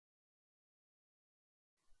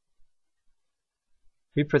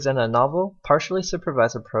We present a novel, partially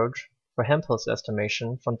supervised approach for hand pose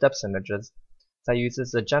estimation from depth images that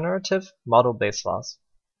uses a generative model-based loss.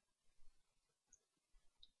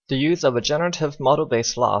 The use of a generative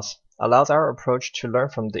model-based loss allows our approach to learn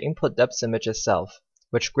from the input depth image itself,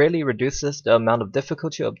 which greatly reduces the amount of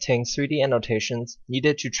difficult to obtain 3D annotations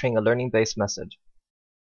needed to train a learning-based method.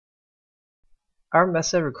 Our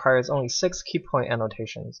method requires only 6 keypoint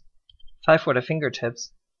annotations, 5 for the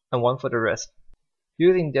fingertips and 1 for the wrist.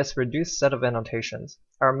 Using this reduced set of annotations,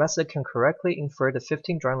 our method can correctly infer the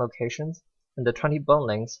 15 joint locations and the 20 bone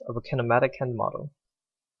lengths of a kinematic hand model.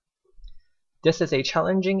 This is a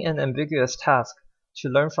challenging and ambiguous task to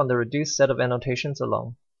learn from the reduced set of annotations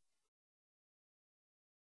alone.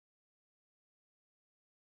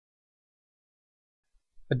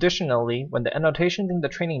 Additionally, when the annotations in the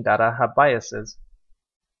training data have biases,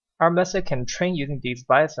 our method can train using these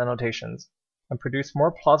biased annotations and produce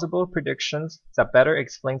more plausible predictions that better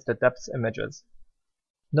explains the depth images.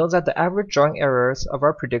 Note that the average drawing errors of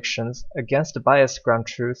our predictions against the biased ground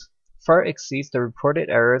truth far exceeds the reported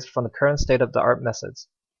errors from the current state-of-the-art methods.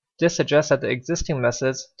 This suggests that the existing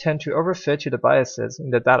methods tend to overfit to the biases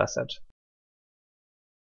in the dataset.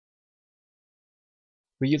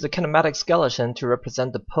 We use a kinematic skeleton to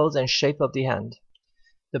represent the pose and shape of the hand.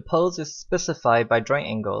 The pose is specified by drawing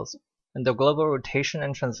angles and the global rotation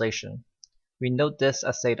and translation. We note this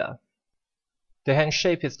as theta. The hand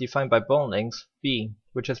shape is defined by bone length, b,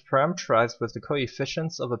 which is parameterized with the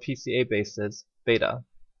coefficients of a PCA basis, beta.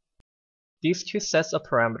 These two sets of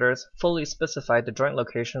parameters fully specify the joint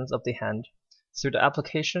locations of the hand through the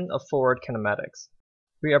application of forward kinematics.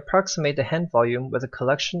 We approximate the hand volume with a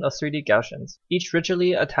collection of 3D Gaussians, each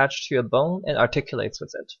rigidly attached to a bone and articulates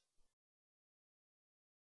with it.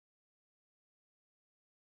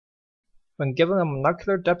 When given a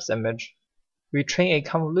monocular depth image, we train a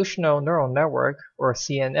convolutional neural network, or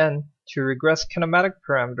CNN, to regress kinematic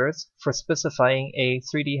parameters for specifying a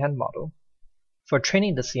 3D hand model. For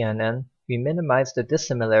training the CNN, we minimize the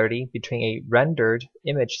dissimilarity between a rendered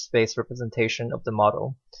image space representation of the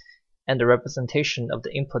model and the representation of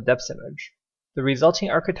the input depth image. The resulting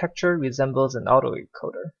architecture resembles an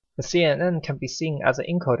autoencoder. The CNN can be seen as an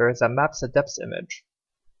encoder that maps a depth image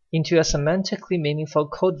into a semantically meaningful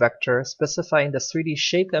code vector specifying the 3D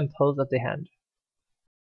shape and pose of the hand.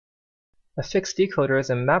 A fixed decoder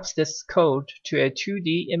then maps this code to a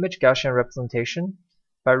 2D image Gaussian representation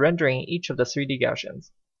by rendering each of the 3D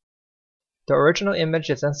Gaussians. The original image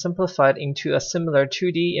is then simplified into a similar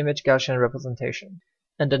 2D image Gaussian representation,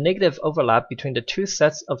 and the negative overlap between the two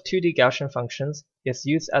sets of 2D Gaussian functions is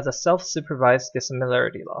used as a self-supervised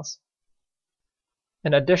dissimilarity loss.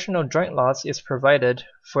 An additional joint loss is provided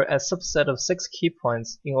for a subset of 6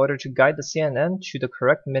 keypoints in order to guide the CNN to the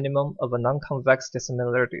correct minimum of a non-convex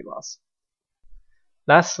dissimilarity loss.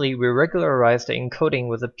 Lastly, we regularize the encoding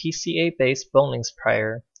with a PCA-based bone length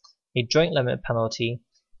prior, a joint limit penalty,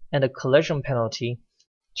 and a collision penalty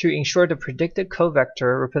to ensure the predicted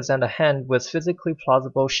covector represent a hand with physically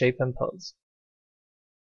plausible shape and pose.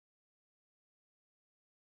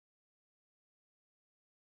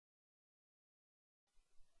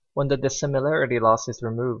 When the dissimilarity loss is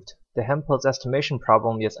removed, the hand pose estimation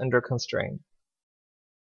problem is under constraint.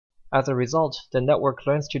 As a result, the network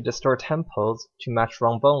learns to distort hand pose to match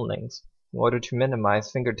wrong bone lengths in order to minimize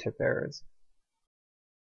fingertip errors.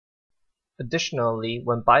 Additionally,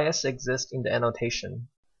 when bias exists in the annotation,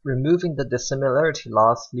 removing the dissimilarity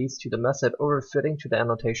loss leads to the method overfitting to the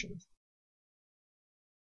annotations.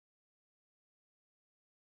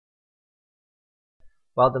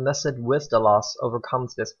 While the method with the loss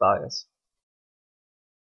overcomes this bias.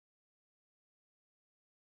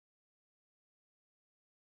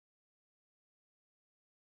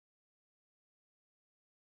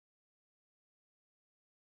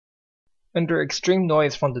 Under extreme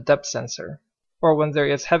noise from the depth sensor, or when there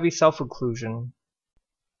is heavy self-occlusion,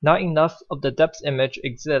 not enough of the depth image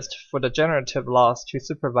exists for the generative loss to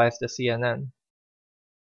supervise the CNN.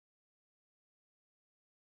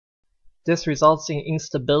 This results in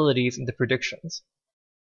instabilities in the predictions.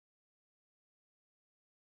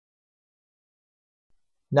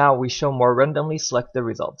 Now we show more randomly selected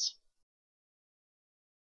results.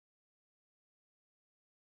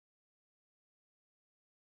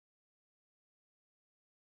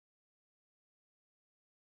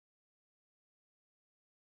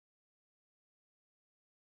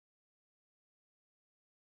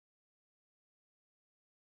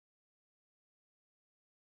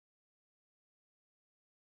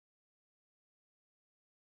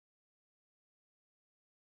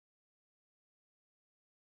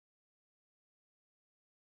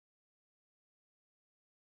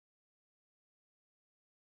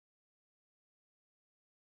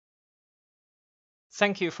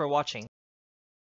 Thank you for watching.